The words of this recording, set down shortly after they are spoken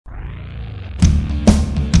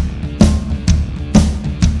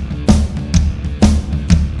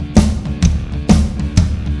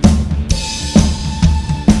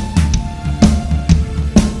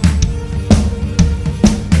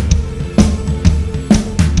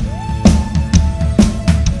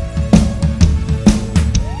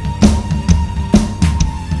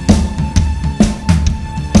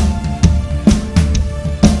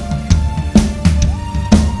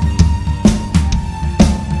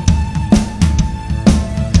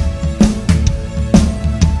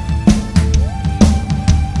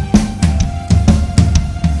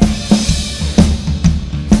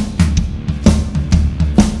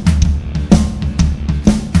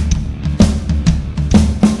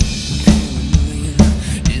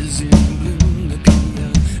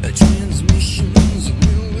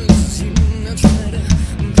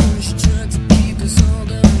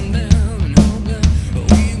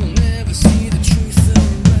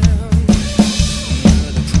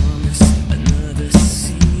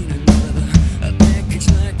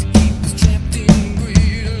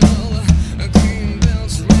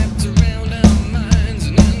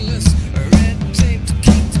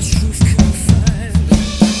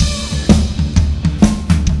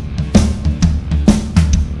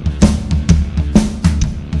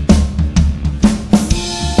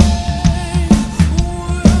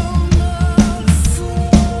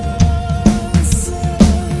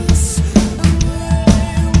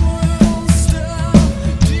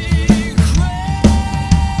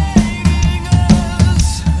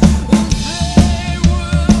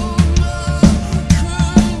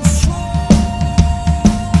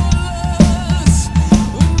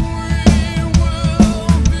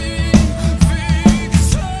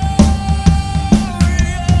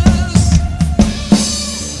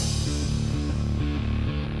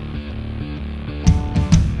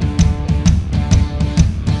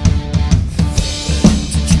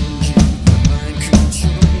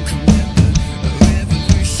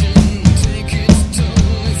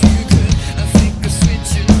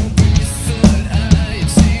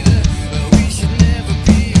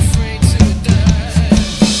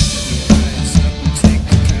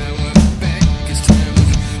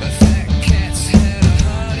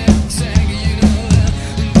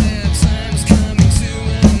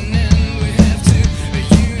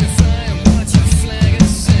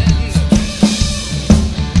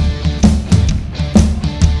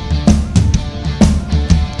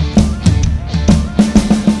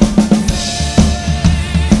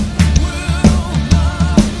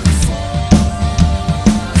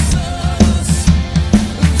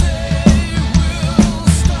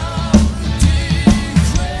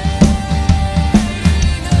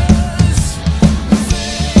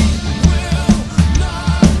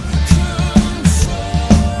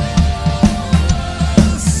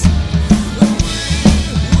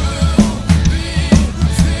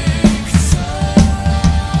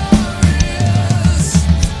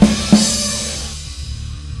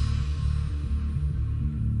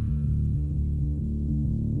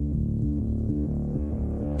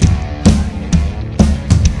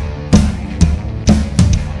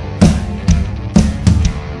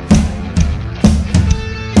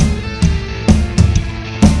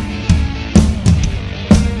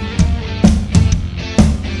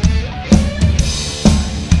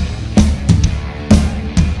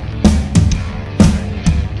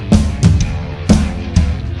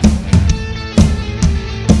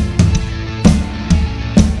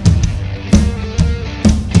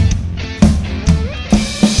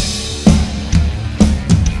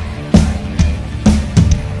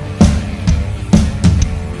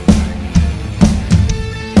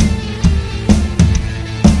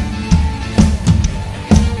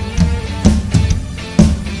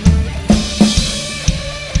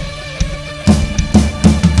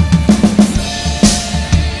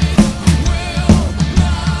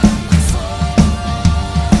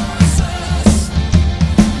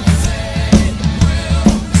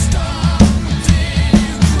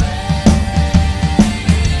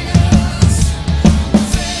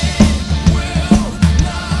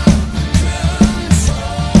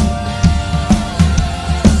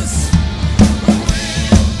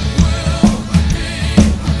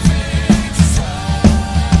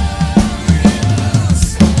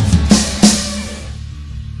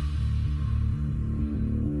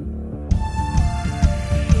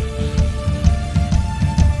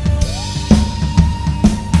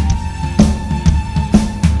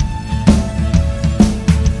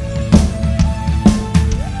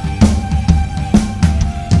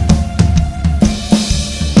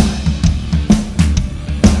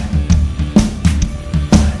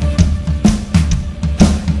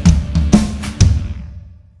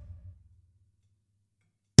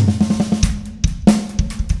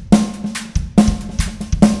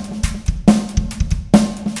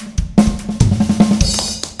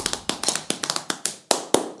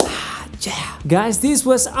Yeah. Guys, this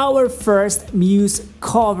was our first Muse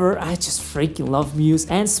cover. I just freaking love Muse,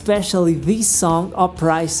 and especially this song,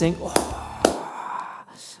 Uprising.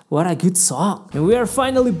 What a good song. And we are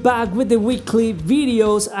finally back with the weekly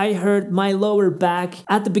videos. I hurt my lower back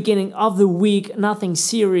at the beginning of the week, nothing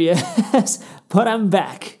serious, but I'm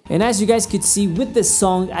back. And as you guys could see with this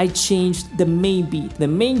song, I changed the main beat. The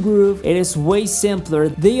main groove, it is way simpler.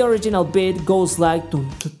 The original beat goes like dun,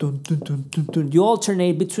 dun, dun, dun, dun, dun, dun. You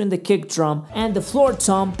alternate between the kick drum and the floor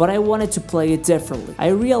tom, but I wanted to play it differently. I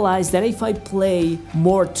realized that if I play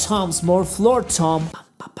more toms, more floor tom,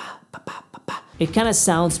 it kind of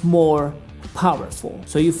sounds more powerful.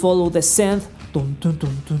 So you follow the synth dun, dun,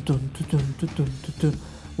 dun, dun, dun, dun, dun, dun, dun, dun,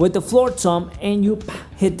 with the floor tom, and you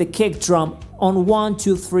hit the kick drum on 1,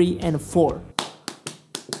 2, 3, and 4.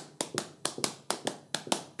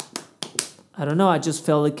 I don't know, I just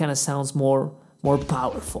felt it kind of sounds more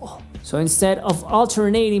powerful. So instead of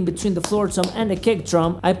alternating between the floor tom and the kick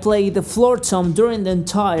drum, I play the floor tom during the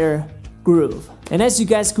entire groove. And as you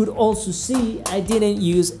guys could also see, I didn't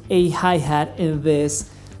use a hi-hat in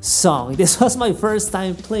this song. This was my first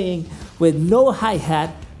time playing with no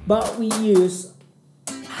hi-hat, but we use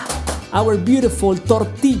our beautiful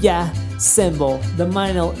tortilla cymbal, the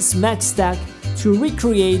manual smack stack, to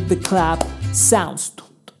recreate the clap sounds.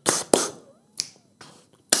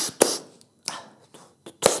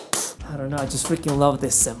 I don't know, I just freaking love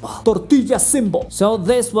this cymbal. Tortilla cymbal. So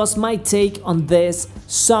this was my take on this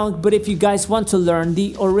song, but if you guys want to learn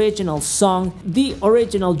the original song, the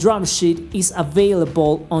original drum sheet is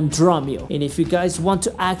available on Drumeo. And if you guys want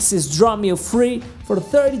to access Drumeo free for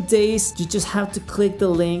 30 days, you just have to click the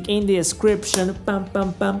link in the description,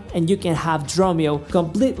 and you can have Drumeo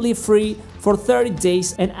completely free for 30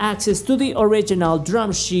 days and access to the original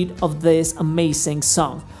drum sheet of this amazing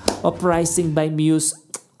song, Uprising by Muse.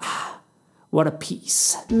 What a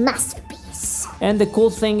piece. Masterpiece. And the cool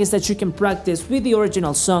thing is that you can practice with the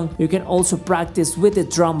original song, you can also practice with the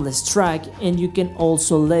drumless track, and you can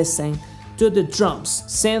also listen to the drums,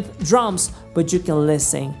 synth drums, but you can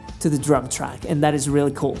listen to the drum track, and that is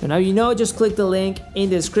really cool. And now you know, just click the link in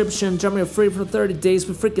the description, Drumeo free for 30 days,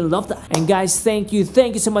 we freaking love that. And guys, thank you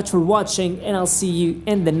so much for watching, and I'll see you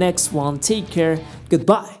in the next one. Take care,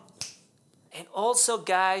 goodbye. And also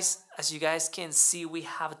guys, as you guys can see, we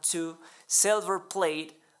have 2 silver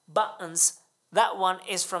plate buttons. That one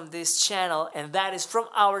is from this channel, and that is from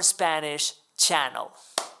our Spanish channel.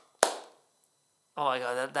 Oh my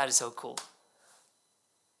god, that is so cool.